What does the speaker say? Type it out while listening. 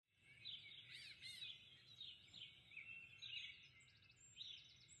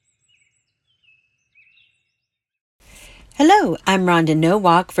Hello, I'm Rhonda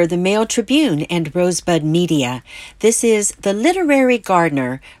Nowak for the Mail Tribune and Rosebud Media. This is The Literary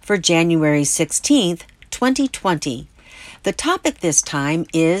Gardener for January 16th, 2020. The topic this time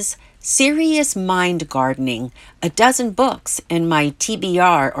is Serious Mind Gardening, a dozen books in my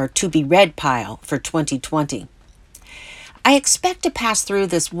TBR or to be read pile for 2020. I expect to pass through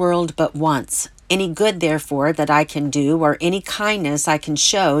this world but once. Any good, therefore, that I can do, or any kindness I can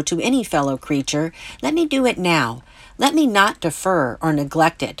show to any fellow creature, let me do it now. Let me not defer or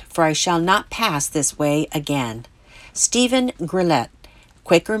neglect it, for I shall not pass this way again. Stephen Grillet,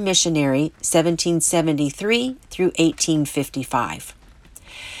 Quaker Missionary, 1773 through 1855.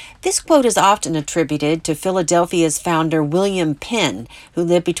 This quote is often attributed to Philadelphia's founder William Penn, who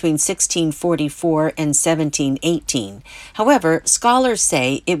lived between 1644 and 1718. However, scholars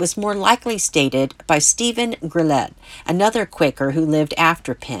say it was more likely stated by Stephen Grillet, another Quaker who lived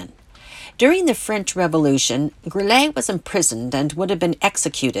after Penn. During the French Revolution, Grillet was imprisoned and would have been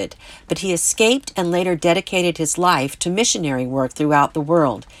executed, but he escaped and later dedicated his life to missionary work throughout the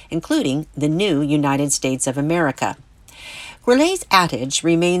world, including the new United States of America. Grillet's adage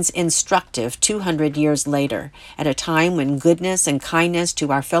remains instructive 200 years later, at a time when goodness and kindness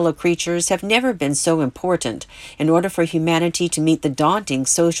to our fellow creatures have never been so important in order for humanity to meet the daunting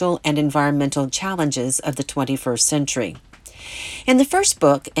social and environmental challenges of the 21st century. In the first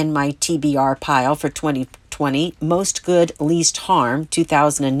book in my TBR pile for 2020, Most Good, Least Harm,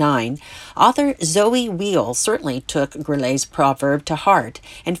 2009, author Zoe Wheel certainly took Grillet's proverb to heart,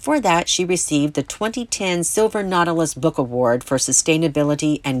 and for that she received the 2010 Silver Nautilus Book Award for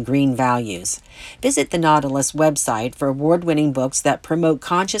Sustainability and Green Values. Visit the Nautilus website for award-winning books that promote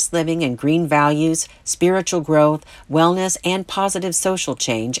conscious living and green values, spiritual growth, wellness, and positive social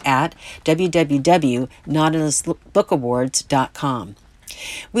change at www.nautilusbookawards.com.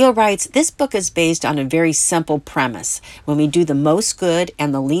 Wheel writes, this book is based on a very simple premise. When we do the most good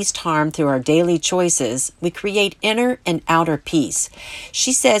and the least harm through our daily choices, we create inner and outer peace.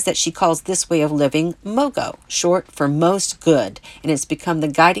 She says that she calls this way of living MOGO, short for most good, and it's become the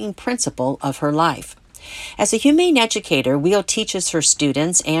guiding principle of her life. As a humane educator, Wheel teaches her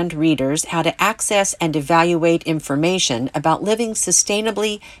students and readers how to access and evaluate information about living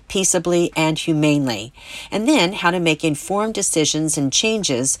sustainably, peaceably, and humanely, and then how to make informed decisions and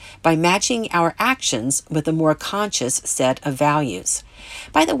changes by matching our actions with a more conscious set of values.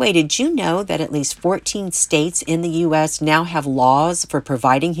 By the way, did you know that at least 14 states in the U.S. now have laws for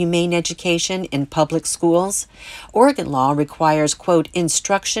providing humane education in public schools? Oregon law requires, quote,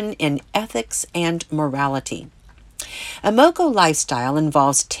 instruction in ethics and morality. A MOGO lifestyle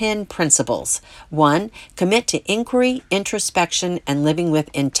involves 10 principles. 1. Commit to inquiry, introspection, and living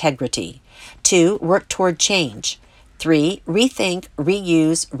with integrity. 2. Work toward change. 3. Rethink,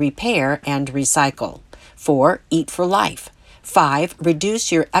 reuse, repair, and recycle. 4. Eat for life. 5.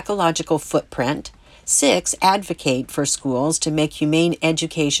 Reduce your ecological footprint. 6. Advocate for schools to make humane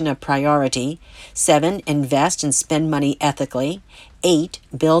education a priority. 7. Invest and spend money ethically. 8.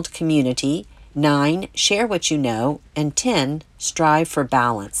 Build community. 9. Share what you know. And 10. Strive for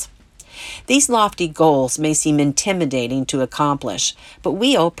balance. These lofty goals may seem intimidating to accomplish, but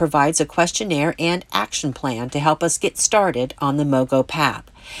Wheel provides a questionnaire and action plan to help us get started on the MOGO path.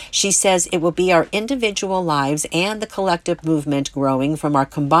 She says it will be our individual lives and the collective movement growing from our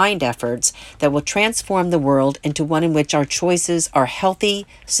combined efforts that will transform the world into one in which our choices are healthy,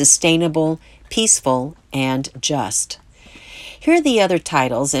 sustainable, peaceful, and just. Here are the other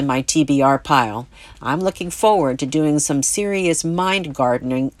titles in my TBR pile. I'm looking forward to doing some serious mind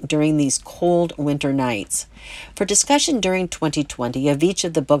gardening during these cold winter nights. For discussion during 2020 of each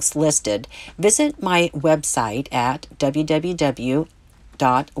of the books listed, visit my website at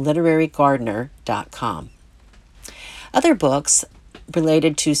www.literarygardener.com. Other books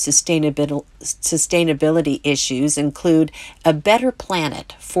related to sustainability issues include A Better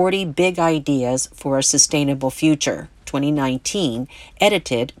Planet, 40 Big Ideas for a Sustainable Future, 2019,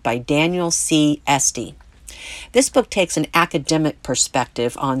 edited by Daniel C. Esty. This book takes an academic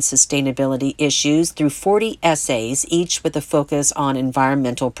perspective on sustainability issues through 40 essays, each with a focus on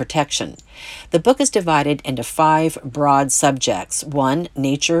environmental protection. The book is divided into 5 broad subjects. 1.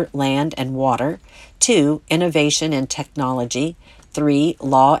 Nature, land, and water. 2. Innovation and technology. 3.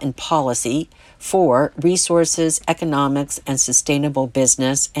 Law and policy. 4. Resources, economics, and sustainable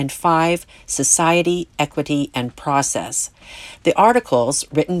business, and 5. Society, equity, and process. The articles,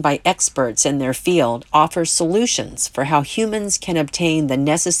 written by experts in their field, offer solutions for how humans can obtain the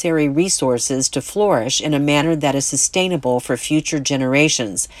necessary resources to flourish in a manner that is sustainable for future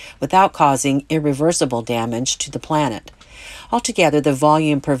generations without causing irreversible damage to the planet. Altogether, the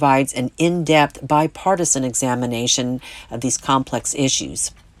volume provides an in-depth bipartisan examination of these complex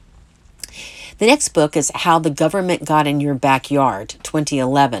issues. The next book is How the Government Got in Your Backyard,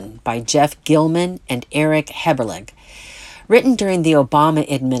 2011, by Jeff Gilman and Eric Heberlig. Written during the Obama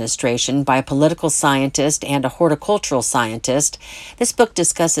administration by a political scientist and a horticultural scientist, this book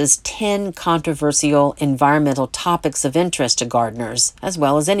discusses 10 controversial environmental topics of interest to gardeners, as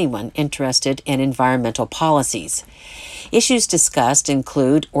well as anyone interested in environmental policies. Issues discussed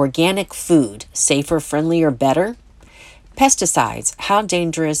include organic food, safer, friendlier, better? Pesticides, how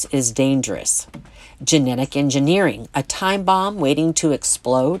dangerous is dangerous? Genetic engineering, a time bomb waiting to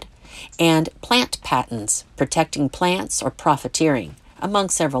explode? And plant patents, protecting plants or profiteering, among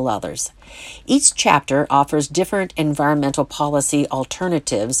several others. Each chapter offers different environmental policy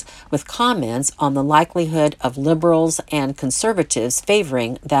alternatives with comments on the likelihood of liberals and conservatives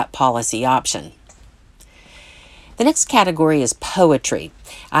favoring that policy option. The next category is poetry.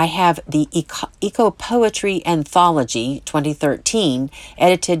 I have the Eco-Poetry Anthology 2013,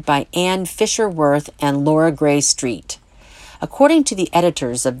 edited by Anne Fisher-Worth and Laura Gray Street. According to the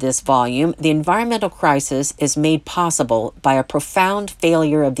editors of this volume, the environmental crisis is made possible by a profound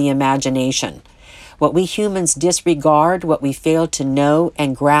failure of the imagination. What we humans disregard, what we fail to know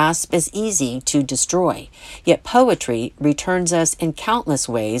and grasp, is easy to destroy. Yet poetry returns us in countless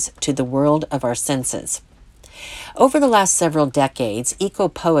ways to the world of our senses. Over the last several decades,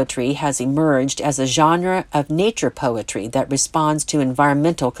 eco-poetry has emerged as a genre of nature poetry that responds to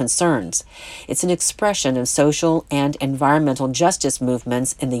environmental concerns. It's an expression of social and environmental justice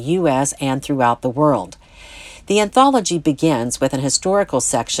movements in the U.S. and throughout the world. The anthology begins with an historical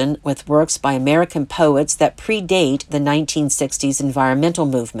section with works by American poets that predate the 1960s environmental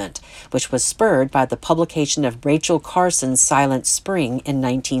movement, which was spurred by the publication of Rachel Carson's Silent Spring in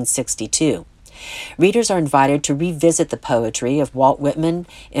 1962. Readers are invited to revisit the poetry of Walt Whitman,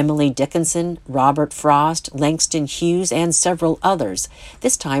 Emily Dickinson, Robert Frost, Langston Hughes, and several others,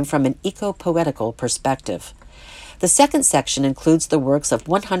 this time from an eco-poetical perspective. The second section includes the works of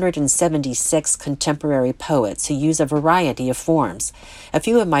 176 contemporary poets who use a variety of forms. A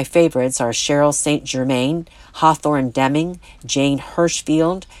few of my favorites are Cheryl St. Germain, Hawthorne Deming, Jane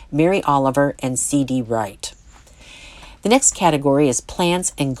Hirshfield, Mary Oliver, and C.D. Wright. The next category is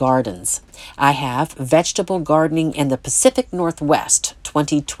plants and gardens. I have Vegetable Gardening in the Pacific Northwest,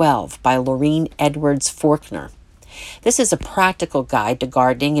 2012, by Laureen Edwards Faulkner. This is a practical guide to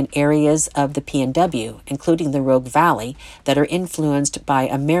gardening in areas of the PNW, including the Rogue Valley, that are influenced by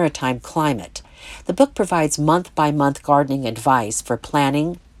a maritime climate. The book provides month-by-month gardening advice for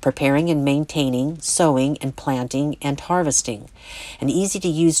planning, preparing and maintaining, sowing and planting, and harvesting. An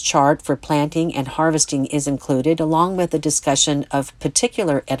easy-to-use chart for planting and harvesting is included, along with a discussion of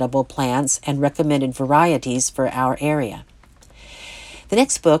particular edible plants and recommended varieties for our area. The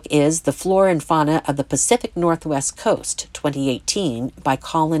next book is The Flora and Fauna of the Pacific Northwest Coast, 2018, by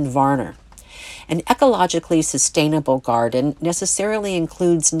Colin Varner. An ecologically sustainable garden necessarily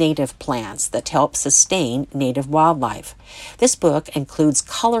includes native plants that help sustain native wildlife. This book includes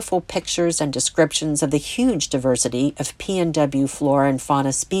colorful pictures and descriptions of the huge diversity of PNW flora and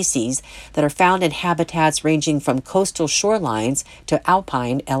fauna species that are found in habitats ranging from coastal shorelines to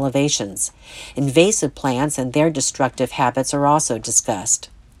alpine elevations. Invasive plants and their destructive habits are also discussed.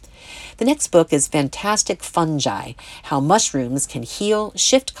 The next book is Fantastic Fungi, How Mushrooms Can Heal,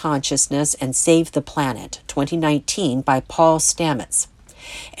 Shift Consciousness, and Save the Planet, 2019, by Paul Stamets.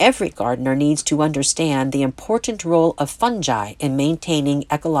 Every gardener needs to understand the important role of fungi in maintaining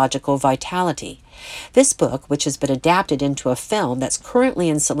ecological vitality. This book, which has been adapted into a film that's currently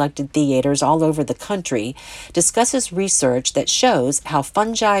in selected theaters all over the country, discusses research that shows how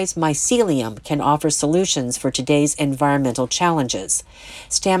fungi's mycelium can offer solutions for today's environmental challenges.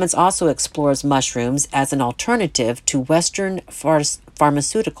 Stamets also explores mushrooms as an alternative to Western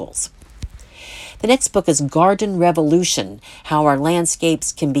pharmaceuticals. The next book is Garden Revolution, How Our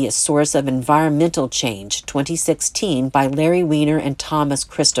Landscapes Can Be a Source of Environmental Change, 2016, by Larry Weiner and Thomas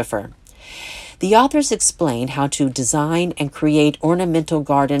Christopher. The authors explain how to design and create ornamental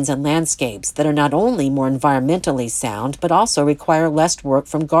gardens and landscapes that are not only more environmentally sound, but also require less work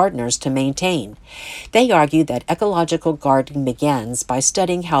from gardeners to maintain. They argue that ecological gardening begins by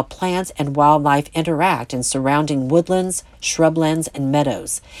studying how plants and wildlife interact in surrounding woodlands, shrublands, and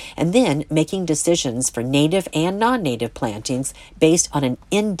meadows, and then making decisions for native and non-native plantings based on an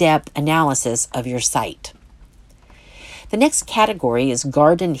in-depth analysis of your site. The next category is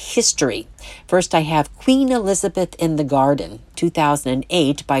garden history. First, I have Queen Elizabeth in the Garden,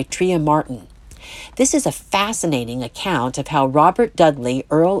 2008, by Tria Martin. This is a fascinating account of how Robert Dudley,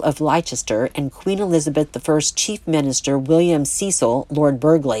 Earl of Leicester, and Queen Elizabeth I's Chief Minister William Cecil, Lord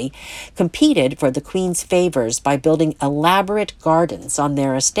Burghley, competed for the Queen's favors by building elaborate gardens on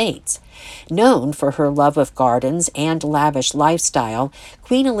their estates. Known for her love of gardens and lavish lifestyle,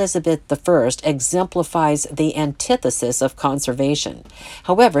 Queen Elizabeth I exemplifies the antithesis of conservation.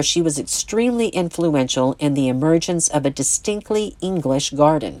 However, she was extremely influential in the emergence of a distinctly English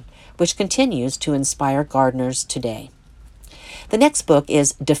garden, which continues to inspire gardeners today. The next book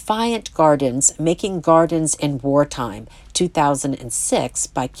is Defiant Gardens, Making Gardens in Wartime, 2006,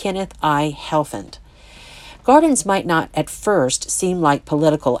 by Kenneth I. Helfand. Gardens might not at first seem like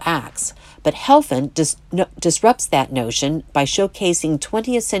political acts, but Helfand disrupts that notion by showcasing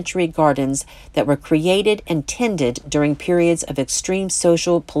 20th century gardens that were created and tended during periods of extreme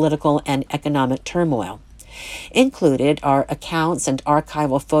social, political, and economic turmoil. Included are accounts and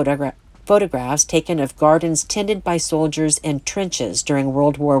archival photographs taken of gardens tended by soldiers in trenches during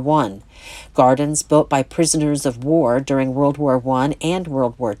World War I, gardens built by prisoners of war during World War I and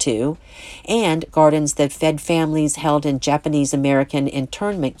World War II, and gardens that fed families held in Japanese-American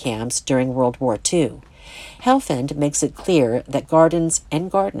internment camps during World War II. Helfand makes it clear that gardens and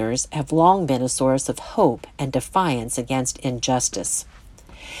gardeners have long been a source of hope and defiance against injustice.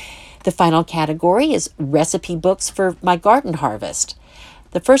 The final category is recipe books for my garden harvest.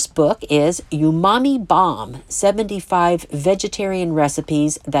 The first book is Umami Bomb, 75 Vegetarian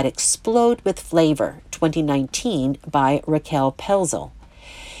Recipes That Explode with Flavor, 2019, by Raquel Pelzel.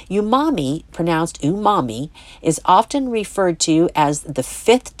 Umami, pronounced umami, is often referred to as the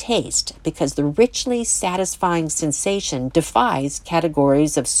fifth taste because the richly satisfying sensation defies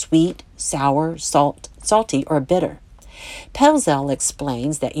categories of sweet, sour, salty, or bitter. Pelzel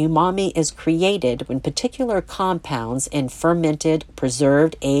explains that umami is created when particular compounds in fermented,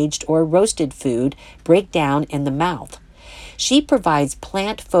 preserved, aged, or roasted food break down in the mouth. She provides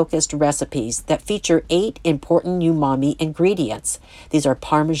plant-focused recipes that feature 8 important umami ingredients. These are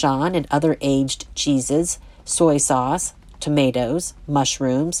Parmesan and other aged cheeses, soy sauce, tomatoes,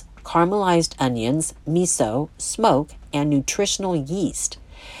 mushrooms, caramelized onions, miso, smoke, and nutritional yeast.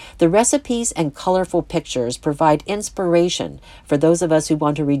 The recipes and colorful pictures provide inspiration for those of us who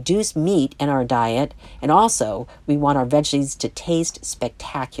want to reduce meat in our diet, and also we want our veggies to taste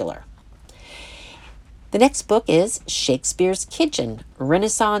spectacular. The next book is Shakespeare's Kitchen,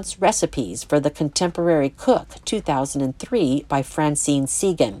 Renaissance Recipes for the Contemporary Cook, 2003, by Francine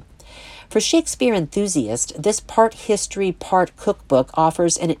Segan. For Shakespeare enthusiasts, this part history, part cookbook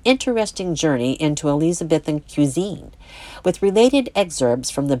offers an interesting journey into Elizabethan cuisine. With related excerpts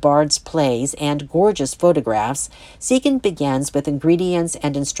from the Bard's plays and gorgeous photographs, Segan begins with ingredients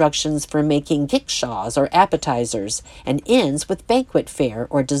and instructions for making kickshaws or appetizers and ends with banquet fare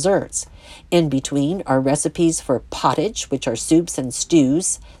or desserts. In between are recipes for pottage, which are soups and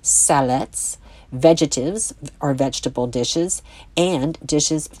stews, salettes, vegetives or vegetable dishes, and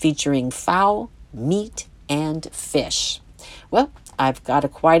dishes featuring fowl, meat, and fish. Well, I've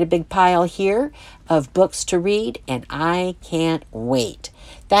got quite a big pile here of books to read, and I can't wait.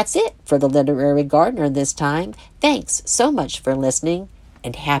 That's it for the Literary Gardener this time. Thanks so much for listening,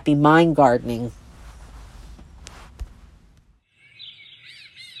 and happy mind gardening.